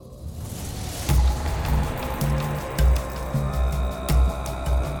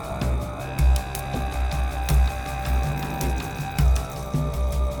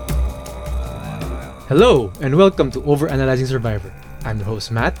Hello, and welcome to Overanalyzing Survivor. I'm your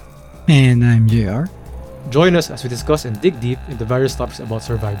host, Matt. And I'm JR. Join us as we discuss and dig deep into various topics about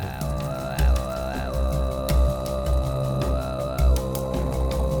Survivor.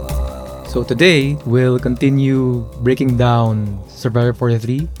 So today, we'll continue breaking down Survivor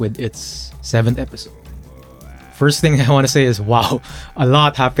 43 with its 7th episode. First thing I want to say is, wow, a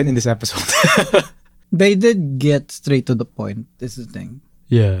lot happened in this episode. They did get straight to the point, is the thing.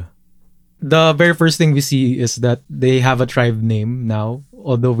 Yeah. The very first thing we see is that they have a tribe name now,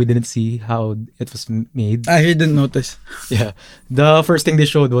 although we didn't see how it was made. I didn't notice. Yeah. The first thing they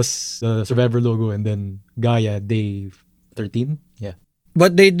showed was the Survivor logo and then Gaia Day 13. Yeah.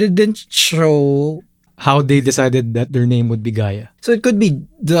 But they didn't show. How they decided that their name would be Gaia. So it could be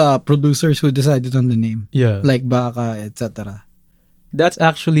the producers who decided on the name. Yeah. Like Baka, etc. That's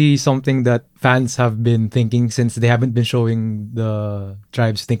actually something that fans have been thinking since they haven't been showing the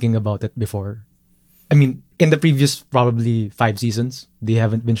tribes thinking about it before. I mean, in the previous probably 5 seasons, they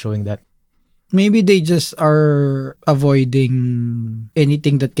haven't been showing that. Maybe they just are avoiding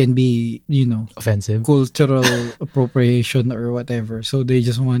anything that can be, Offensive. cultural appropriation or whatever. So they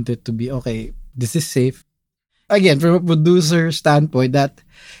just want it to be, okay, this is safe. Again, from a producer standpoint, that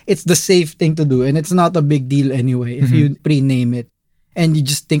it's the safe thing to do and it's not a big deal anyway if you pre-name it and you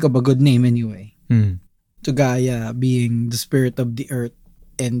just think of a good name anyway. To Gaia being the spirit of the earth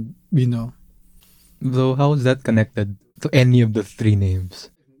and, So how is that connected to any of the 3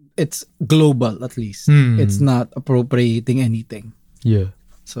 names? it's global at least. It's not appropriating anything. Yeah.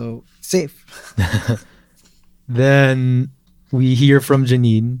 So, safe. Then we hear from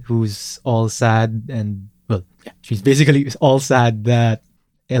Janine, who's all sad and, well, yeah, she's basically all sad that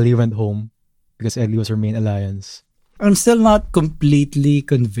Ellie went home because Ellie was her main alliance. I'm still not completely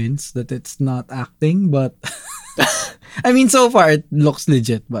convinced that it's not acting, but I mean, so far it looks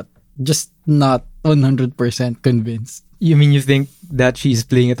legit, but just not 100% convinced. You mean you think that she's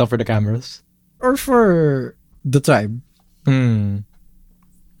playing it off for the cameras? Or for the tribe.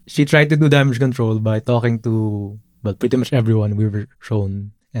 She tried to do damage control by talking to, well, pretty much everyone we were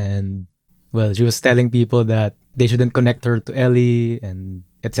shown. And, well, she was telling people that they shouldn't connect her to Ellie and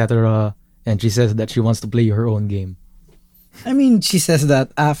etc. And she says that she wants to play her own game. I mean, she says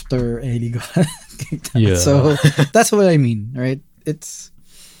that after Ellie got kicked out. Yeah. So that's what I mean, right? It's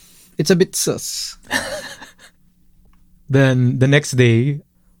a bit sus. Then the next day,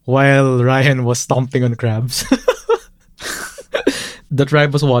 while Ryan was stomping on crabs, the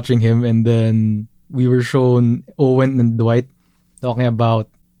tribe was watching him, and then we were shown Owen and Dwight talking about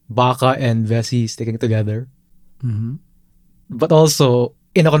Baka and Vesey sticking together. But also,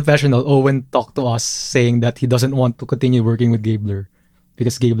 in a confessional, Owen talked to us saying that he doesn't want to continue working with Gabler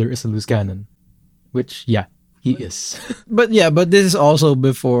because Gabler is a loose cannon. Which, yeah, he is. But this is also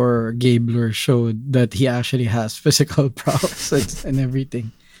before Gabler showed that he actually has physical prowess and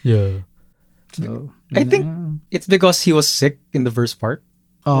everything. Yeah. So I think it's because he was sick in the first part.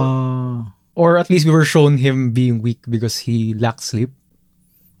 or Or at least we were shown him being weak because he lacked sleep.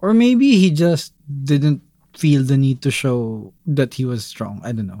 maybe he just didn't feel the need to show that he was strong.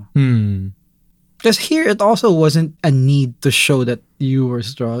 I don't know. Because here it also wasn't a need to show that you were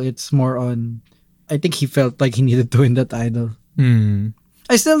strong. It's more on, I think he felt like he needed to win the title.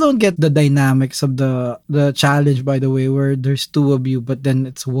 I still don't get the dynamics of the challenge, by the way, where there's 2 of you, but then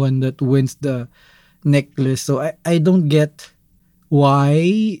it's one that wins the necklace. So I don't get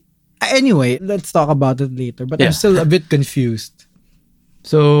why. Anyway, let's talk about it later. But Yeah. I'm still a bit confused.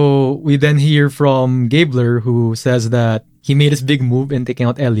 So we then hear from Gabler, who says that he made his big move in taking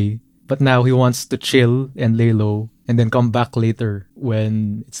out Ellie, but now he wants to chill and lay low and then come back later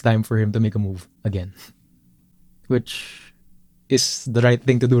when it's time for him to make a move again. Which is the right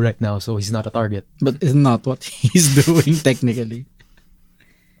thing to do right now, so he's not a target. But it's not what he's doing technically.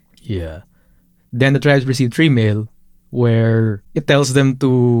 Yeah. Then the tribes receive 3 mail where it tells them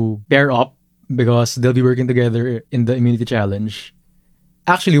to pair up because they'll be working together in the immunity challenge.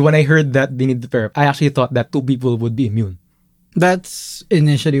 Actually, when I heard that they need to pair up, I actually thought that 2 people would be immune. That's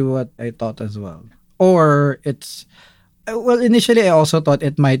initially what I thought as well. Or it's... Well, initially I also thought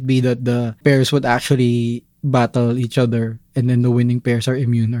it might be that the pairs would actually battle each other and then the winning pairs are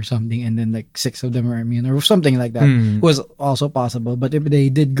immune or something and then like 6 of them are immune or something like that. Was also possible. But if they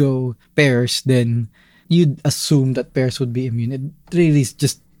did go pairs, then you'd assume that pairs would be immune. It really is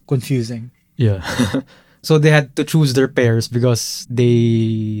just confusing. Yeah. So they had to choose their pairs because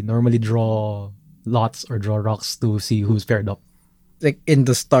they normally draw lots or draw rocks to see who's paired up. Like in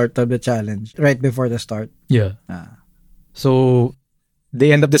the start of the challenge, right before the start. Yeah. So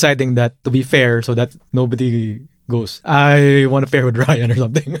they end up deciding that to be fair so that nobody goes, I want to pair with Ryan or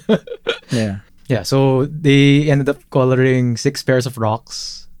something. Yeah. Yeah, so they ended up coloring 6 pairs of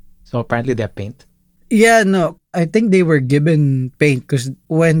rocks. So apparently they have paint. Yeah, no. I think they were given paint because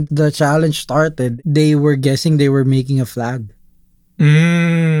when the challenge started, they were guessing they were making a flag.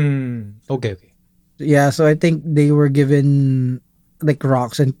 Okay. Yeah, so I think they were given like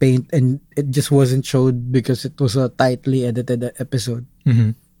rocks and paint, and it just wasn't showed because it was a tightly edited episode.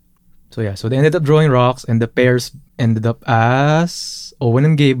 Mm-hmm. So they ended up drawing rocks, and the pairs ended up as Owen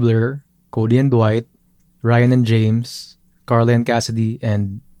and Gabler, Cody and Dwight, Ryan and James, Carla and Cassidy,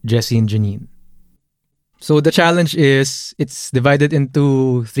 and Jesse and Janine. So the challenge is, it's divided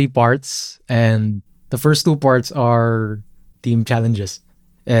into 3 parts, and the first 2 parts are team challenges.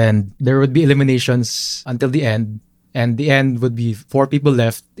 And there would be eliminations until the end. And the end would be 4 people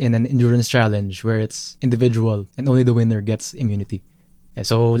left in an endurance challenge where it's individual and only the winner gets immunity. And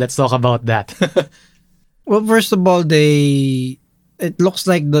so let's talk about that. Well, first of all, it looks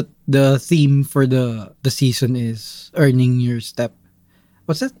like the theme for the season is earning your step.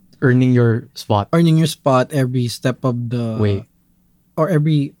 What's it? Earning your spot. Earning your spot every step of the way. Or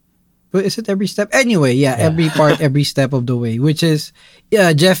every, is it every step? Anyway, yeah. Every part, every step of the way. Which is,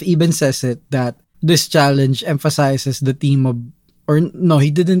 yeah, Jeff even says it that this challenge emphasizes the theme of, or no, he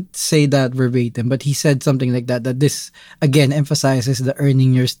didn't say that verbatim, but he said something like that this again emphasizes the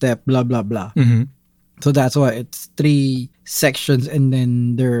earning your step, blah blah blah. Mm-hmm. So that's why it's 3 sections, and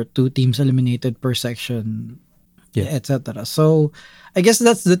then there are 2 teams eliminated per section, etc. So I guess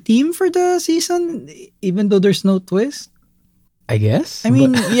that's the theme for the season, even though there's no twist. I guess. I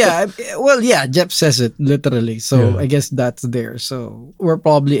mean, yeah. Well, yeah, Jeff says it literally. So Yeah. I guess that's there. So we're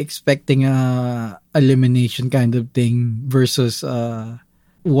probably expecting a elimination kind of thing versus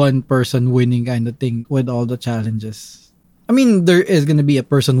one person winning kind of thing with all the challenges. I mean, there is going to be a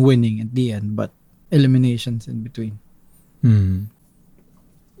person winning at the end, but eliminations in between.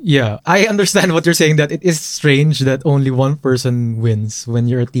 Yeah, I understand what you're saying, that it is strange that only one person wins when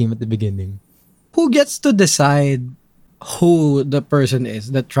you're a team at the beginning. Who gets to decide who the person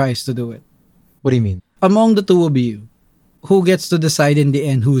is that tries to do it? What do you mean? Among the 2 of you, who gets to decide in the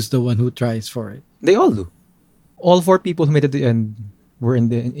end who's the one who tries for it? They all do. All 4 people who made it to the end were in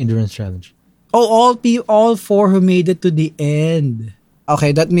the endurance challenge. Oh, all 4 who made it to the end.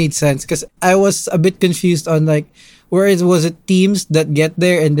 Okay, that made sense because I was a bit confused on like, whereas was it teams that get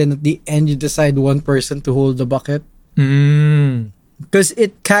there and then at the end you decide one person to hold the bucket? Because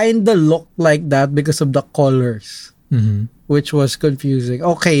it kind of looked like that because of the colors, which was confusing.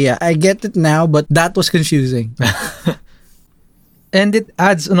 Okay, yeah, I get it now, but that was confusing. And it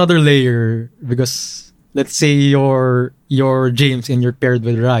adds another layer because let's say you're James and you're paired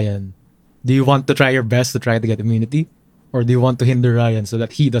with Ryan. Do you want to try your best to try to get immunity? Or do you want to hinder Ryan so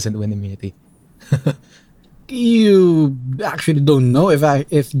that he doesn't win immunity? You actually don't know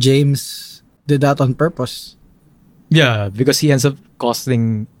if James did that on purpose. Yeah, because he ends up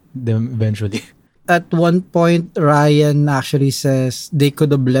costing them eventually. At one point, Ryan actually says they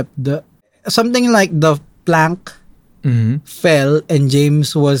could have left something like the plank fell and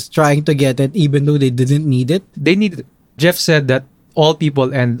James was trying to get it even though they didn't need it. They need. Jeff said that all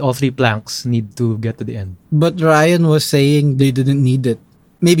people and all 3 planks need to get to the end. But Ryan was saying they didn't need it.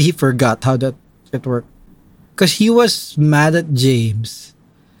 Maybe he forgot how it worked. Because he was mad at James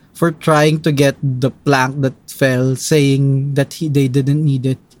for trying to get the plank that fell, saying that they didn't need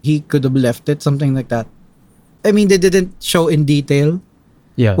it. He could have left it, something like that. I mean, they didn't show in detail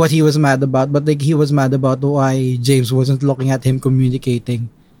what he was mad about, but like he was mad about why James wasn't looking at him communicating.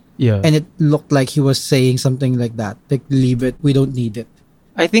 Yeah. And it looked like he was saying something like that. Like, leave it. We don't need it.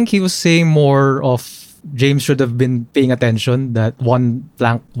 I think he was saying more of James should have been paying attention that one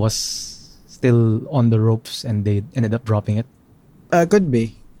plank was still on the ropes and they ended up dropping it. Could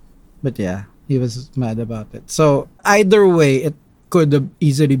be. But yeah, he was mad about it. So either way, it could have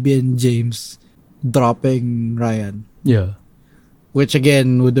easily been James dropping Ryan. Yeah. Which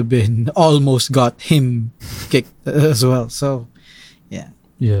again would have been almost got him kicked as well. So yeah.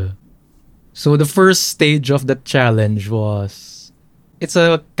 Yeah. So the first stage of the challenge was, it's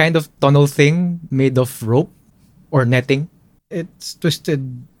a kind of tunnel thing made of rope or netting. It's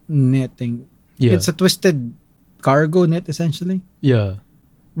twisted netting. Yeah. It's a twisted cargo net essentially. Yeah.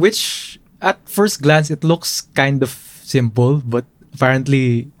 Which at first glance it looks kind of simple, but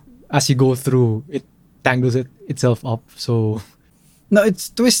apparently as you go through it tangles itself up. So no, it's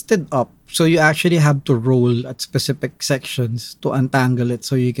twisted up. So you actually have to roll at specific sections to untangle it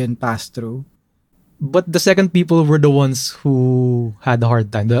so you can pass through. But the second people were the ones who had a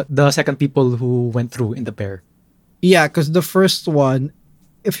hard time. The second people who went through in the pair. Yeah, because the first one,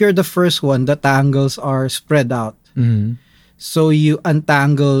 if you're the first one, the tangles are spread out. Mm-hmm. So you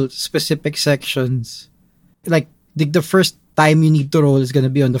untangle specific sections. Like the first time you need to roll is going to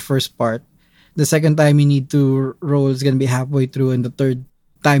be on the first part. The second time you need to roll is going to be halfway through. And the third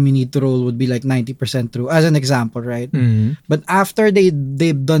time you need to roll would be like 90% through, as an example, right? Mm-hmm. But after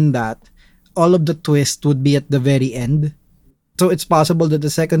they've done that, all of the twist would be at the very end. So it's possible that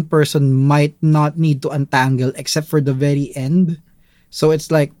the second person might not need to untangle except for the very end. So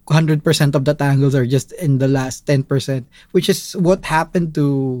it's like 100% of the tangles are just in the last 10%, which is what happened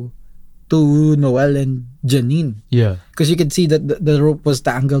to Noel and Janine. Yeah. Because you can see that the rope was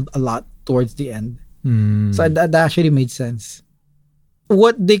tangled a lot towards the end. Mm. So that actually made sense.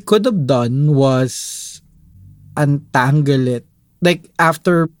 What they could have done was untangle it. Like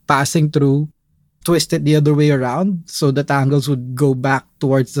after passing through, twist it the other way around so the tangles would go back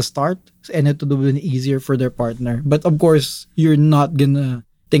towards the start and it would have been easier for their partner. But of course, you're not gonna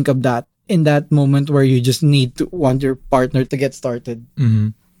think of that in that moment where you just want your partner to get started. Mm-hmm.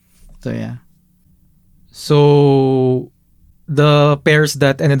 So yeah. So the pairs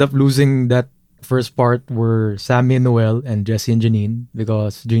that ended up losing that first part were Sammy and Noel and Jesse and Janine,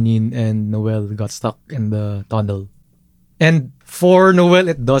 because Janine and Noel got stuck in the tunnel. And for Noel,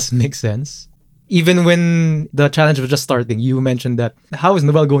 it does make sense. Even when the challenge was just starting, you mentioned that, how is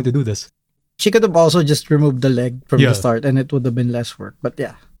Noel going to do this? She could have also just removed the leg from the start and it would have been less work. But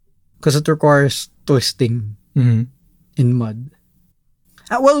yeah, because it requires twisting in mud.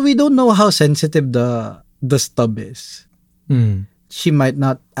 Well, we don't know how sensitive the stub is. Mm. She might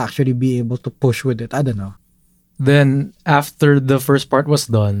not actually be able to push with it. I don't know. Then, after the first part was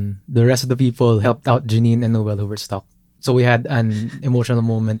done, the rest of the people helped out Janine and Noel who were stuck. So we had an emotional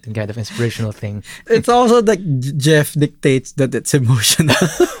moment and kind of inspirational thing. It's also like Jeff dictates that it's emotional.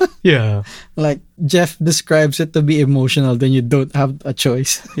 Yeah. Like Jeff describes it to be emotional, then you don't have a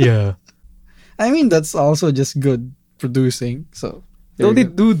choice. Yeah. I mean, that's also just good producing. So they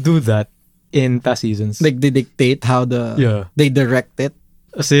do that in past seasons. Like they dictate how they direct it.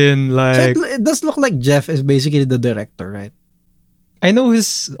 As in, like, so it does look like Jeff is basically the director, right? I know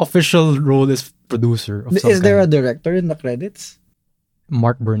his official role is producer of some Is there kind. a director in the credits?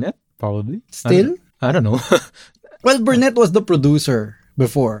 Mark Burnett, probably. Still? I don't know. Well, Burnett was the producer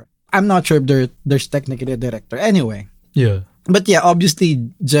before. I'm not sure if there's technically a director. Anyway. Yeah. But yeah,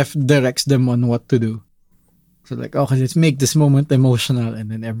 obviously Jeff directs them on what to do. So like, okay, let's make this moment emotional, and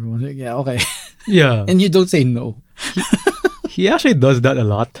then everyone's like, yeah, okay. Yeah. And you don't say no. He actually does that a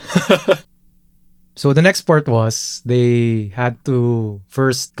lot. So the next part was they had to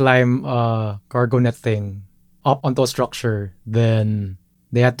first climb a cargo net thing up onto a structure. Then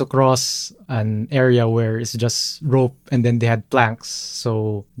they had to cross an area where it's just rope, and then they had planks.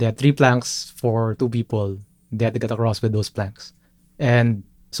 So they had 3 planks for 2 people. They had to get across with those planks. And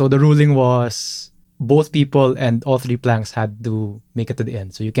so the ruling was both people and all 3 planks had to make it to the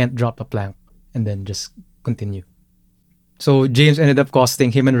end. So you can't drop a plank and then just continue. So James ended up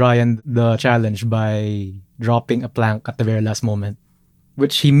costing him and Ryan the challenge by dropping a plank at the very last moment,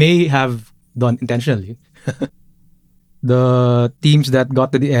 which he may have done intentionally. The teams that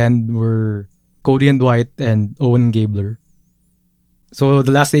got to the end were Cody and Dwight and Owen and Gabler. So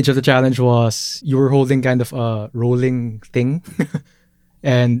the last stage of the challenge was you were holding kind of a rolling thing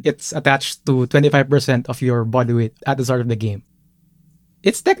and it's attached to 25% of your body weight at the start of the game.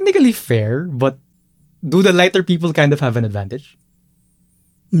 It's technically fair, but do the lighter people kind of have an advantage?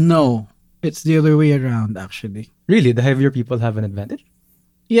 No, it's the other way around actually. Really? The heavier people have an advantage?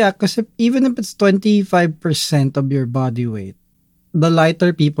 Yeah, because even if it's 25% of your body weight, the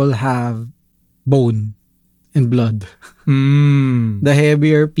lighter people have bone and blood. Mm. The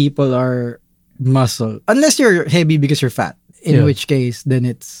heavier people are muscle. Unless you're heavy because you're fat. In which case, then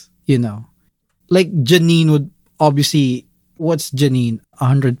it's, like Janine would obviously, what's Janine?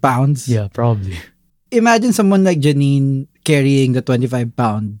 100 pounds? Yeah, probably. Imagine someone like Janine carrying the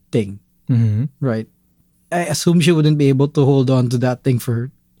 25-pound thing. Mm-hmm. Right? I assume she wouldn't be able to hold on to that thing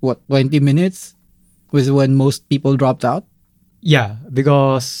for, 20 minutes? Was when most people dropped out? Yeah,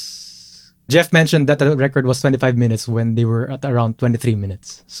 because Jeff mentioned that the record was 25 minutes when they were at around 23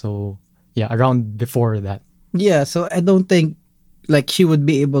 minutes. So, yeah, around before that. Yeah, so I don't think, she would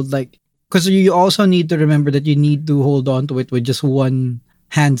be able, because you also need to remember that you need to hold on to it with just one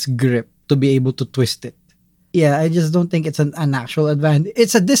hand's grip to be able to twist it. Yeah, I just don't think it's an actual advantage.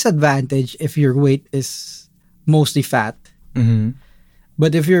 It's a disadvantage if your weight is mostly fat. Mm-hmm.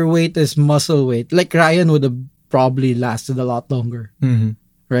 But if your weight is muscle weight, like Ryan would have probably lasted a lot longer. Mm-hmm.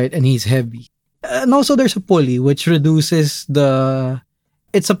 Right? And he's heavy. And also there's a pulley which reduces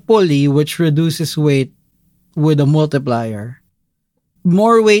weight with a multiplier.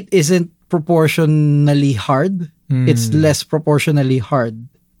 More weight isn't proportionally hard. It's less proportionally hard.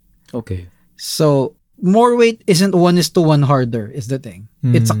 Okay. So more weight isn't 1:1 harder is the thing.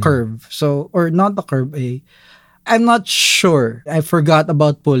 It's a curve. So, or not a curve, I'm not sure. I forgot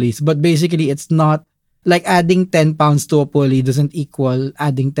about pulleys, but basically it's not like adding 10 pounds to a pulley doesn't equal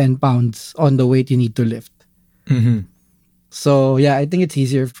adding 10 pounds on the weight you need to lift. Mm-hmm. So yeah, I think it's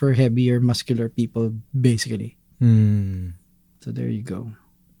easier for heavier muscular people basically. So there you go.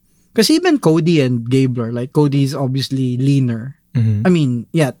 Because even Cody and Gabler, like Cody's obviously leaner. I mean,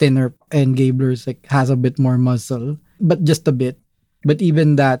 yeah, thinner, and Gabler's like has a bit more muscle, but just a bit. But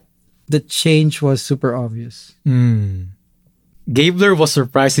even that, the change was super obvious. Gabler was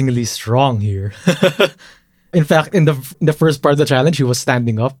surprisingly strong here. In fact, in the first part of the challenge, he was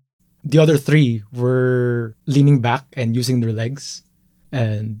standing up. The other three were leaning back and using their legs.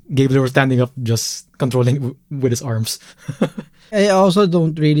 And Gabler was standing up, just controlling with his arms. I also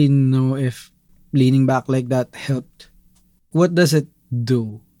don't really know if leaning back like that helped. What does it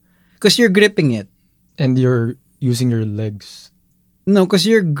do? Because you're gripping it. And you're using your legs. No, because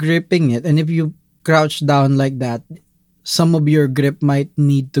you're gripping it. And if you crouch down like that, some of your grip might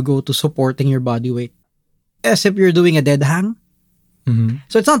need to go to supporting your body weight. As if you're doing a dead hang.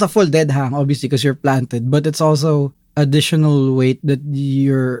 So it's not a full dead hang, obviously, because you're planted. But it's also additional weight that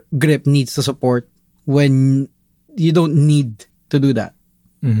your grip needs to support when you don't need to do that.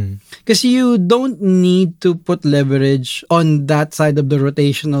 Because you don't need to put leverage on that side of the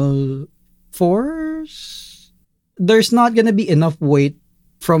rotational force. There's not going to be enough weight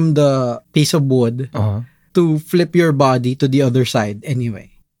from the piece of wood to flip your body to the other side anyway.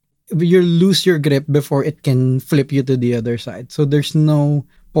 You lose your grip before it can flip you to the other side. So there's no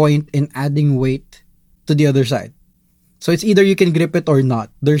point in adding weight to the other side. So it's either you can grip it or not.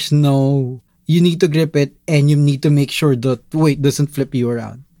 There's no... You need to grip it and you need to make sure the weight doesn't flip you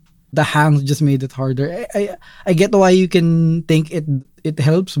around. The hangs just made it harder. I get why you can think it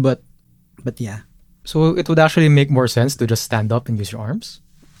helps, but yeah. So it would actually make more sense to just stand up and use your arms?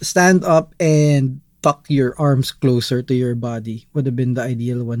 Stand up and tuck your arms closer to your body would have been the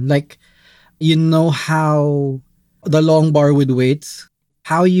ideal one. Like, you know how the long bar with weights,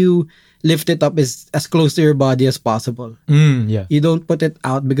 how you lift it up is as close to your body as possible. Yeah. You don't put it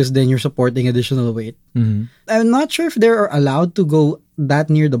out because then you're supporting additional weight. I'm not sure if they're allowed to go that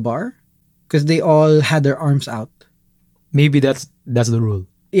near the bar because they all had their arms out. Maybe that's the rule.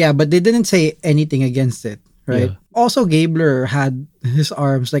 Yeah, but they didn't say anything against it, right? Yeah. Also, Gabler had his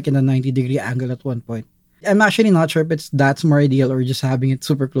arms like in a 90-degree angle at one point. I'm actually not sure if that's more ideal or just having it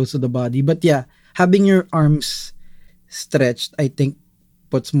super close to the body. But yeah, having your arms stretched, I think,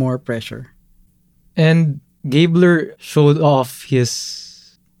 puts more pressure. And Gabler showed off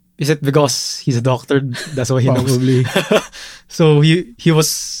his... Is it because he's a doctor? That's why he Probably. knows. So he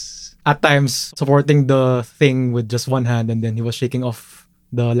was at times supporting the thing with just one hand and then he was shaking off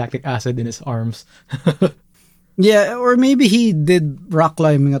the lactic acid in his arms. Yeah, or maybe he did rock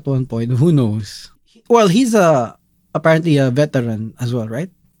climbing at one point. Who knows? Well, he's apparently a veteran as well,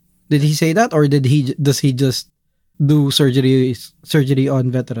 right? Did he say that, or does he just do surgery on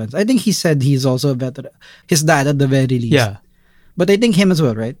veterans? I think he said he's also a veteran. His dad at the very least. Yeah. But I think him as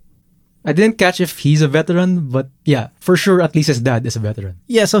well, right? I didn't catch if he's a veteran, but yeah, for sure at least his dad is a veteran.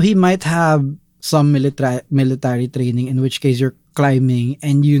 Yeah, so he might have some military training, in which case you're climbing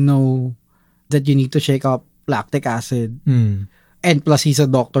and you know that you need to shake up lactic acid. And plus he's a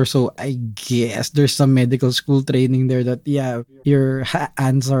doctor, so I guess there's some medical school training there that, yeah, your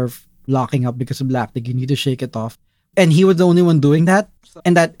hands are locking up because of lactic, you need to shake it off. And he was the only one doing that,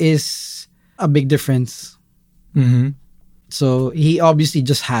 and that is a big difference. So he obviously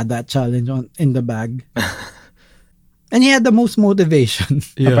just had that challenge in the bag. And he had the most motivation,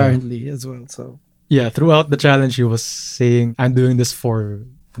 apparently, as well. So yeah, throughout the challenge, he was saying, I'm doing this for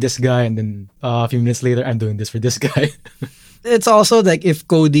this guy. And then a few minutes later, I'm doing this for this guy. It's also like if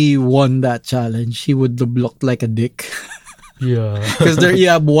Cody won that challenge, he would have looked like a dick. Yeah. Because there you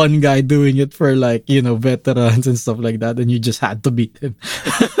have one guy doing it for like, veterans and stuff like that. And you just had to beat him.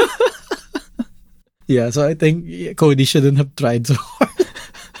 Yeah, so I think Cody shouldn't have tried so hard.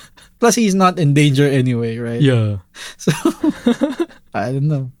 Plus, he's not in danger anyway, right? Yeah. So, I don't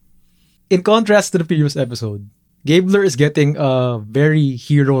know. In contrast to the previous episode, Gabler is getting a very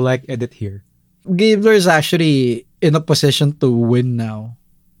hero-like edit here. Gabler is actually in a position to win now.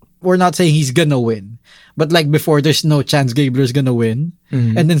 We're not saying he's gonna win. But like before, there's no chance Gabler's gonna win.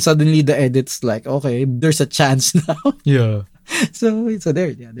 And then suddenly the edit's like, okay, there's a chance now. Yeah. So there.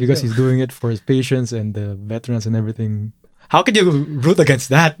 Yeah, because he's doing it for his patients and the veterans and everything. How can you root against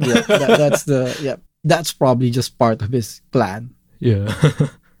that? Yeah, that's probably just part of his plan. Yeah.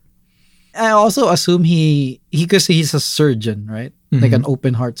 I also assume he because he's a surgeon, right? Like an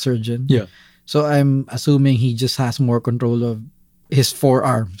open heart surgeon. Yeah. So I'm assuming he just has more control of his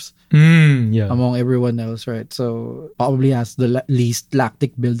forearms Yeah. among everyone else, right? So probably has the least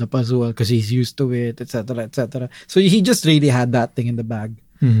lactic buildup as well because he's used to it, etc., etc. So he just really had that thing in the bag.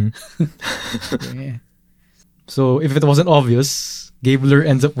 Yeah. So if it wasn't obvious, Gabler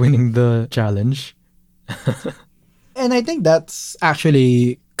ends up winning the challenge. And I think that's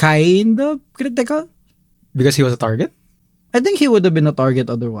actually kind of critical. Because he was a target? I think he would have been a target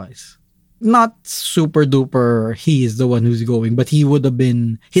otherwise. Not super duper he is the one who's going, but he would have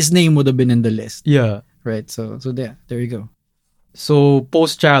been, his name would have been in the list. Yeah. Right. So there you go. So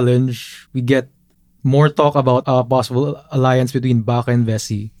post-challenge, we get more talk about a possible alliance between Baka and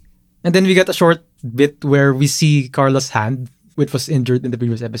Vessi. And then we get a short bit where we see Carla's hand, which was injured in the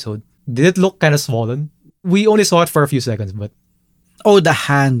previous episode. Did it look kind of swollen? We only saw it for a few seconds, but... Oh, the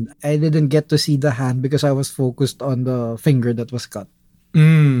hand. I didn't get to see the hand because I was focused on the finger that was cut.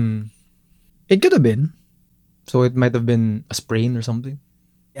 It could have been. So it might have been a sprain or something?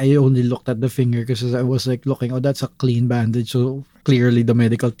 I only looked at the finger because I was like looking, oh, that's a clean bandage. So clearly the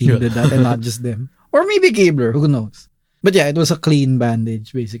medical team did that and not just them. Or maybe Gabler, who knows? But yeah, it was a clean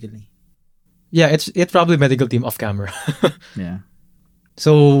bandage basically. Yeah, it's probably medical team off camera. Yeah.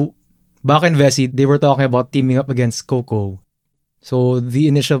 So Baka and Vessi, they were talking about teaming up against Coco. So the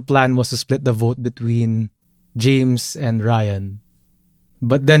initial plan was to split the vote between James and Ryan.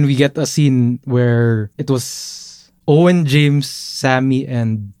 But then we get a scene where it was Owen, James, Sammy,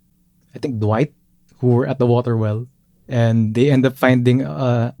 and I think Dwight who were at the water well. And they end up finding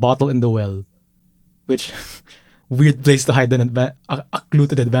a bottle in the well. Which, weird place to hide a clue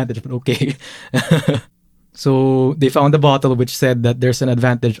to the advantage, but okay. So they found a bottle which said that there's an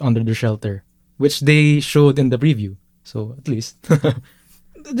advantage under the shelter. Which they showed in the preview. So at least.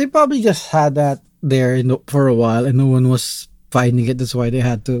 They probably just had that there for a while and no one was finding it. That's why they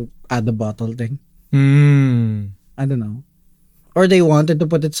had to add the bottle thing. I don't know. Or they wanted to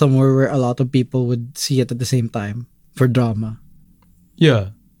put it somewhere where a lot of people would see it at the same time for drama. Yeah.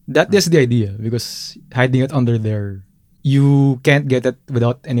 That is the idea because hiding it under there, you can't get it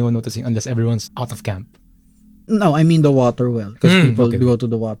without anyone noticing unless everyone's out of camp. No, I mean the water well because people go to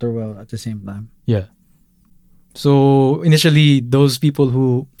the water well at the same time. Yeah. So initially, those people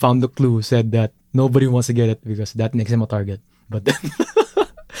who found the clue said that nobody wants to get it because that makes him a target. But then,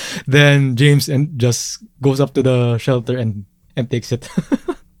 then James just goes up to the shelter and takes it.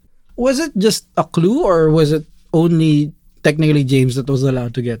 Was it just a clue or was it only technically James that was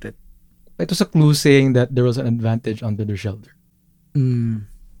allowed to get it? It was a clue saying that there was an advantage under the shelter.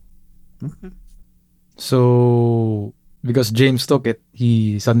 Okay. So because James took it,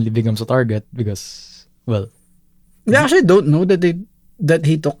 he suddenly becomes a target because, well... They actually don't know that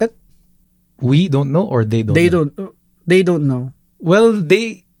he took it. We don't know or they don't know? They don't know. Well,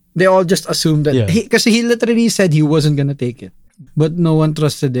 they all just assumed that because he literally said he wasn't gonna take it. But no one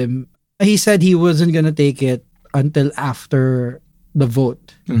trusted him. He said he wasn't gonna take it until after the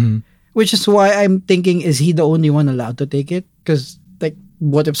vote. Which is why I'm thinking, is he the only one allowed to take it? Because like,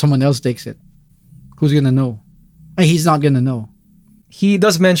 what if someone else takes it? Who's gonna know? He's not gonna know. He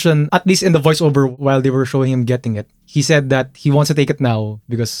does mention, at least in the voiceover while they were showing him getting it, he said that he wants to take it now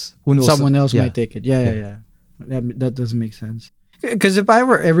because who knows? Someone else might take it. Yeah. That doesn't make sense. Because if I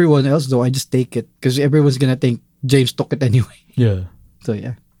were everyone else, though, I just take it because everyone's gonna think James took it anyway. Yeah. So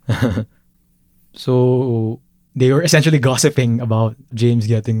yeah. So they were essentially gossiping about James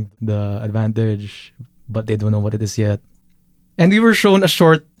getting the advantage, but they don't know what it is yet. And we were shown a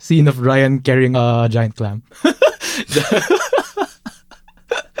short scene of Ryan carrying a giant clam.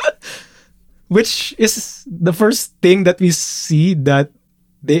 Which is the first thing that we see that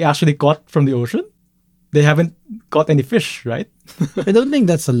they actually caught from the ocean. They haven't caught any fish, right? I don't think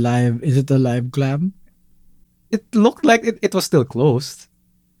that's alive. Is it a live clam? It looked like it was still closed.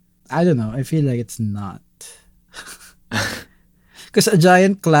 I don't know. I feel like it's not. Because a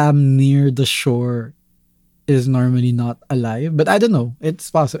giant clam near the shore is normally not alive. But I don't know.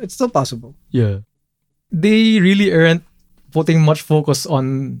 It's possible. It's still possible. Yeah. They really aren't putting much focus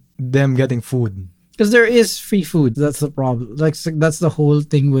on them getting food. Because there is free food. That's the problem. Like that's the whole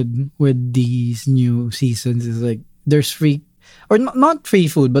thing with these new seasons is like there's free or not free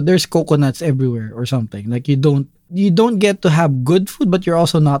food, but there's coconuts everywhere or something. Like you don't get to have good food, but you're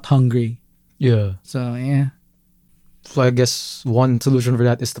also not hungry. Yeah. So yeah. So I guess one solution for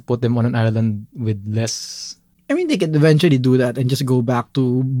that is to put them on an island with less. I mean, they could eventually do that and just go back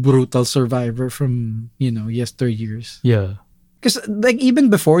to brutal survivor from, yesteryears. Yeah. Because like even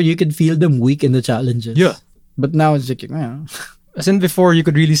before, you could feel them weak in the challenges. Yeah. But now it's like, As in before, you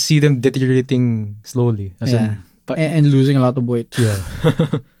could really see them deteriorating slowly. And losing a lot of weight. Yeah.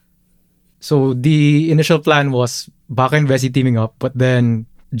 So the initial plan was Baka and Vessi teaming up, but then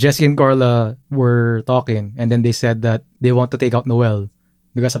Jesse and Carla were talking, and then they said that they want to take out Noel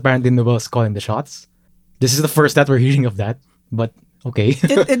because apparently Noel's calling the shots. This is the first that we're hearing of that, but okay.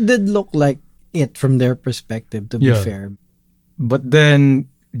 It did look like it from their perspective, to be fair. But then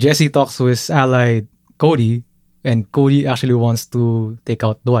Jesse talks to his ally Cody, and Cody actually wants to take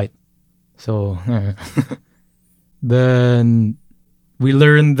out Dwight. So then we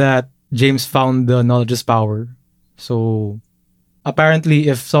learn that James found the knowledge's power. So apparently,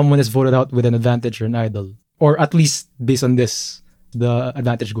 if someone is voted out with an advantage or an idol, or at least based on this, the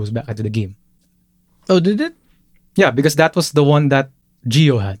advantage goes back into the game. Oh, did it? Yeah, because that was the one that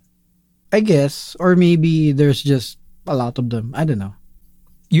Gio had. I guess. Or maybe there's just a lot of them. I don't know.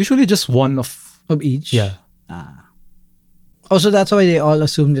 Usually just one of each? Yeah. Also, that's why they all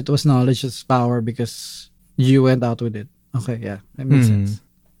assumed it was knowledge's power because you went out with it. Okay, yeah. That makes sense.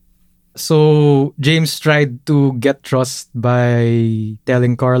 So James tried to get trust by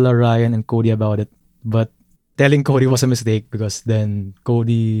telling Carla, Ryan, and Cody about it. But telling Cody was a mistake because then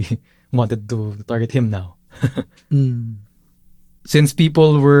Cody wanted to target him now. Since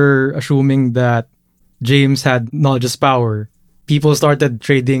people were assuming that James had knowledge's power, people started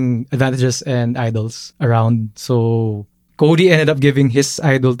trading advantages and idols around. So Cody ended up giving his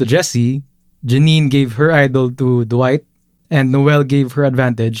idol to Jesse. Janine gave her idol to Dwight. And Noel gave her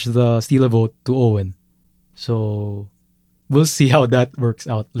advantage, the steal a vote, to Owen. So we'll see how that works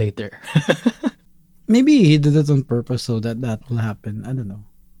out later. Maybe he did it on purpose so that will happen. I don't know.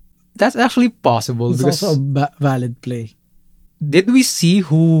 That's actually possible. It's also a valid play. Did we see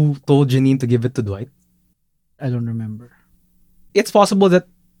who told Janine to give it to Dwight? I don't remember. It's possible that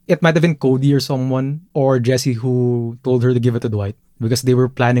it might have been Cody or someone, or Jesse who told her to give it to Dwight because they were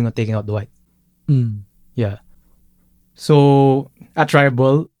planning on taking out Dwight. Yeah. So at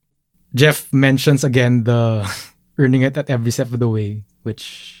Tribal, Jeff mentions again the earning it at every step of the way,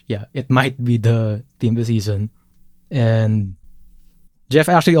 which, yeah, it might be the team this season. And Jeff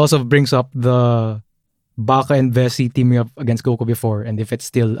actually also brings up the Baka and Vessi teaming up against Goku before, and if it's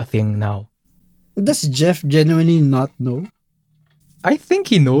still a thing now. Does Jeff genuinely not know? I think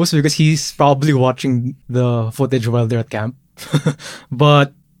he knows because he's probably watching the footage while they're at camp.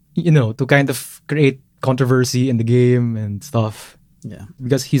 But, to kind of create controversy in the game and stuff. Yeah.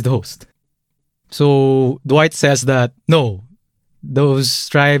 Because he's the host. So Dwight says that, no, those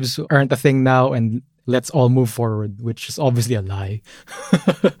tribes aren't a thing now and let's all move forward, which is obviously a lie.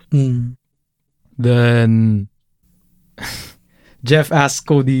 Then Jeff asks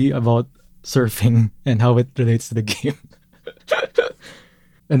Cody about surfing and how it relates to the game.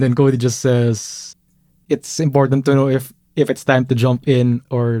 And then Cody just says, it's important to know if it's time to jump in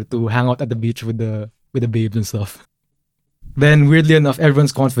or to hang out at the beach with the babes and stuff. Then weirdly enough,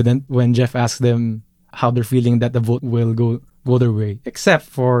 everyone's confident when Jeff asks them how they're feeling that the vote will go their way, except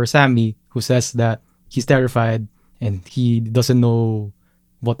for Sammy, who says that he's terrified and he doesn't know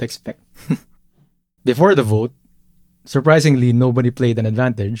what to expect. Before the vote, surprisingly, nobody played an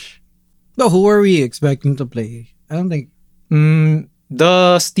advantage. No, who are we expecting to play? I don't think...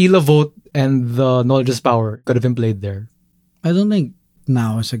 the steal a vote and the knowledge's power could have been played there. I don't think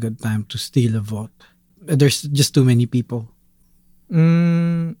now is a good time to steal a vote. There's just too many people.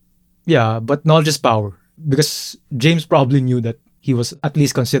 Yeah, but knowledge's power. Because James probably knew that he was at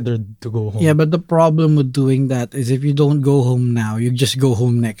least considered to go home. Yeah, but the problem with doing that is if you don't go home now, you just go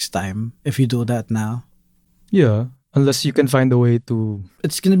home next time if you do that now. Yeah, unless you can find a way to...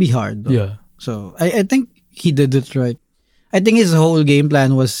 It's gonna be hard though. Yeah. So, I think he did it right. I think his whole game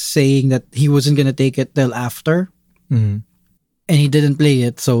plan was saying that he wasn't gonna take it till after. And he didn't play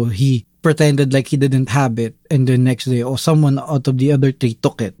it, so he pretended like he didn't have it, and the next day, someone out of the other three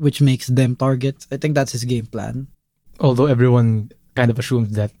took it, which makes them targets. I think that's his game plan. Although everyone kind of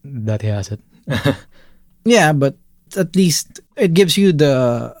assumes that he has it. Yeah, but at least it gives you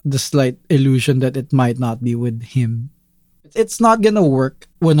the slight illusion that it might not be with him. It's not gonna work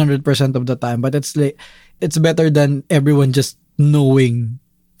 100% of the time, but it's better than everyone just knowing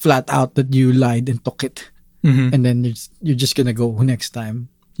flat out that you lied and took it. And then you're just gonna go next time.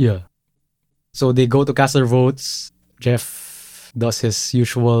 Yeah. So they go to cast their votes. Jeff does his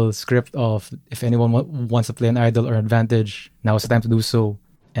usual script of if anyone wants to play an idol or advantage, now is the time to do so.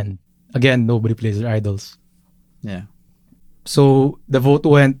 And again, nobody plays their idols. Yeah. So the vote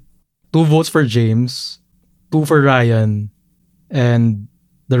went 2 votes for James, 2 for Ryan, and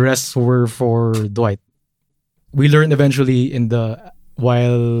the rest were for Dwight. We learned eventually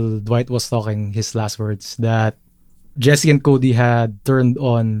while Dwight was talking his last words that Jesse and Cody had turned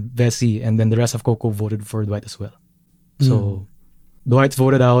on Vesey, and then the rest of Coco voted for Dwight as well. So Dwight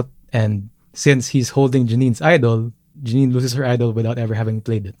voted out, and since he's holding Janine's idol, Janine loses her idol without ever having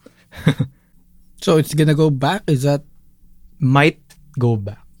played it. So it's gonna go back? Is that... Might go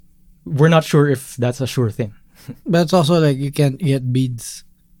back. We're not sure if that's a sure thing. But it's also like you can't get beads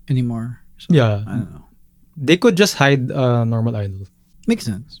anymore. So, Yeah. I don't know. They could just hide a normal idol. Makes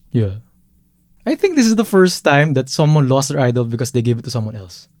sense. Yeah. I think this is the first time that someone lost their idol because they gave it to someone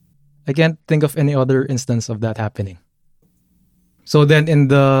else. I can't think of any other instance of that happening. So then in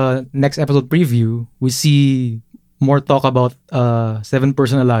the next episode preview, we see more talk about a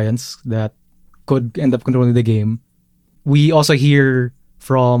 7-person alliance that could end up controlling the game. We also hear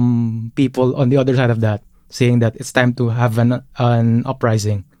from people on the other side of that saying that it's time to have an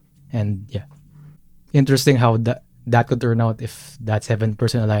uprising. And yeah, interesting how that could turn out if that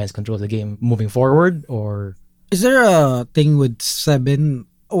 7-person alliance controls the game moving forward. Or Is there a thing with 7?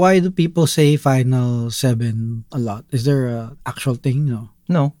 Why do people say Final 7 a lot? Is there a actual thing?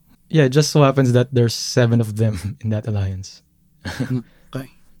 No. Yeah, it just so happens that there's 7 of them in that alliance. Okay.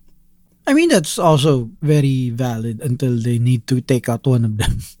 I mean, that's also very valid until they need to take out one of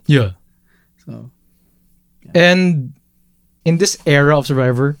them. Yeah. So, And in this era of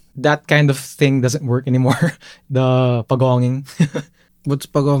Survivor, that kind of thing doesn't work anymore. The pagonging. what's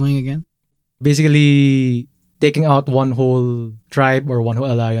pagonging again? Basically taking out one whole tribe or one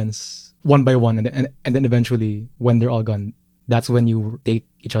whole alliance one by one, and then eventually when they're all gone, that's when you take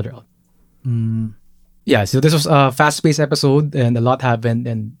each other out. Yeah, so this was a fast-paced episode and a lot happened,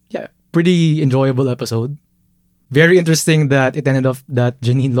 and yeah, pretty enjoyable episode. Very interesting that it ended up that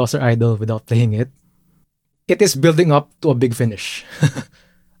Janine lost her idol without playing it. It is building up to a big finish.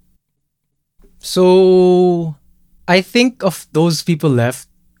 So I think of those people left,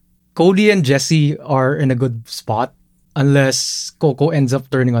 Cody and Jesse are in a good spot unless Coco ends up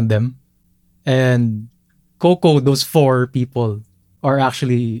turning on them. And Coco, those 4 people are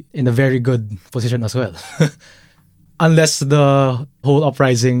actually in a very good position as well. Unless the whole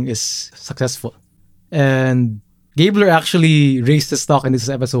uprising is successful. And Gabler actually raised the stock in this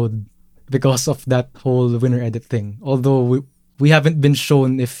episode because of that whole winner edit thing. Although we haven't been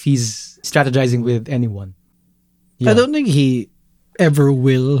shown if he's strategizing with anyone. I don't think he ever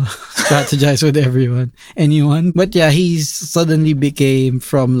will strategize with anyone. But yeah, he suddenly became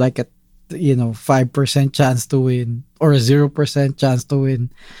from like a 5% chance to win or a 0% chance to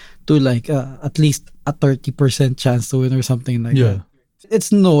win to like at least a 30% chance to win or something like that.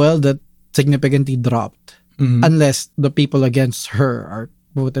 It's Noelle that significantly dropped unless the people against her are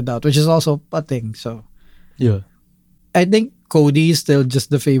voted out, which is also a thing. So yeah, I think Cody is still just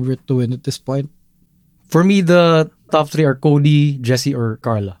the favorite to win at this point. For me, the top 3 are Cody, Jesse, or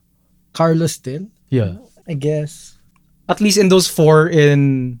Carla. Carla still? Yeah. I guess. At least in those 4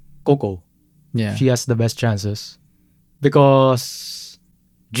 in Coco. Yeah. She has the best chances. Because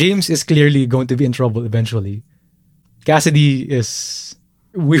James is clearly going to be in trouble eventually. Cassidy is...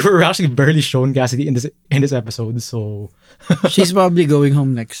 We were actually barely shown Cassidy in this episode, so... She's probably going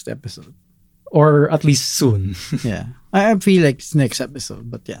home next episode. Or at least soon. Yeah. I feel like it's next episode,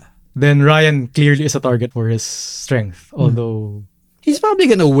 but yeah. Then Ryan clearly is a target for his strength, although... He's probably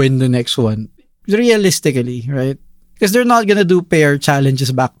gonna win the next one. Realistically, right? Because they're not gonna do pair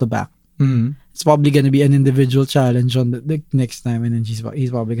challenges back to back. It's probably gonna be an individual challenge on the next time, and then he's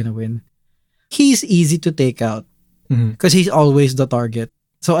probably gonna win. He's easy to take out because he's always the target.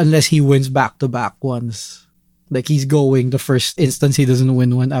 So unless he wins back to back ones, like he's going the first instance he doesn't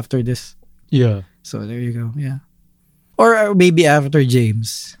win one after this. Yeah. So there you go. Yeah. Or maybe after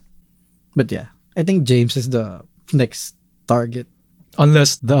James. But yeah, I think James is the next target.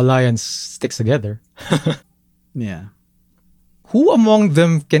 Unless the alliance sticks together. Yeah. Who among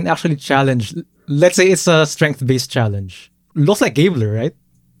them can actually challenge? Let's say it's a strength-based challenge. Looks like Gabler, right?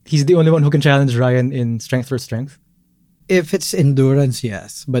 He's the only one who can challenge Ryan in strength for strength. If it's endurance,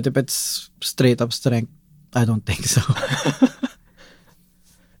 yes. But if it's straight up strength, I don't think so.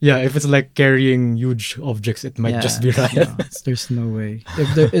 Yeah, if it's like carrying huge objects, it might just be Ryan. No, there's no way.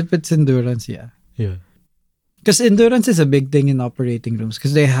 If it's endurance, yeah. Yeah. Because endurance is a big thing in operating rooms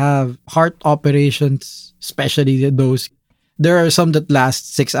because they have heart operations, especially those. There are some that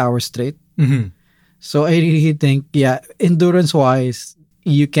last 6 hours straight. So I really think, endurance-wise,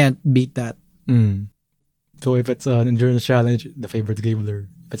 you can't beat that. So if it's an endurance challenge, the favorite's Gabler.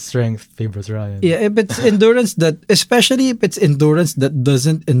 If it's strength, favorite's Ryan. Yeah, if it's endurance especially if it's endurance that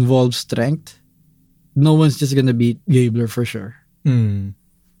doesn't involve strength, no one's just gonna beat Gabler for sure. So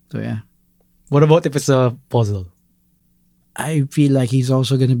yeah. What about if it's a puzzle? I feel like he's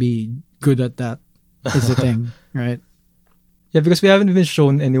also gonna be good at that. is the thing, right? Yeah, because we haven't been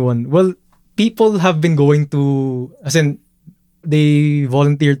shown anyone. Well, people have been going to, as in, they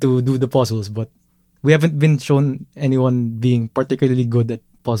volunteer to do the puzzles, but we haven't been shown anyone being particularly good at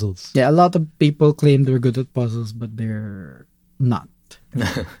puzzles. Yeah, a lot of people claim they're good at puzzles, but they're not.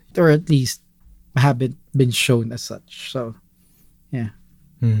 Or at least haven't been shown as such. So, yeah.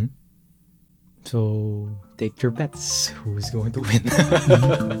 Mm-hmm. So, take your bets. Who's going to win?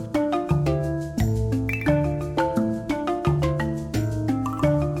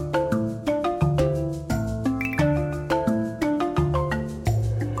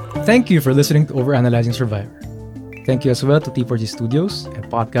 Thank you for listening to Overanalyzing Survivor. Thank you as well to T4G Studios and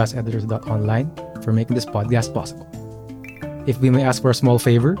Podcast Editors.online for making this podcast possible. If we may ask for a small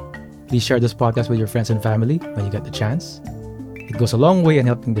favor, please share this podcast with your friends and family when you get the chance. It goes a long way in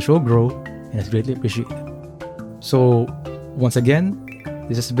helping the show grow and is greatly appreciated. So, once again,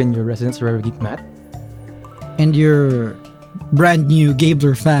 this has been your resident Survivor Geek, Matt. And your brand new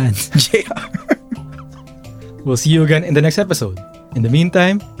Gabler fan, JR. We'll see you again in the next episode. In the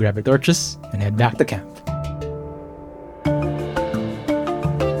meantime, grab your torches and head back to camp.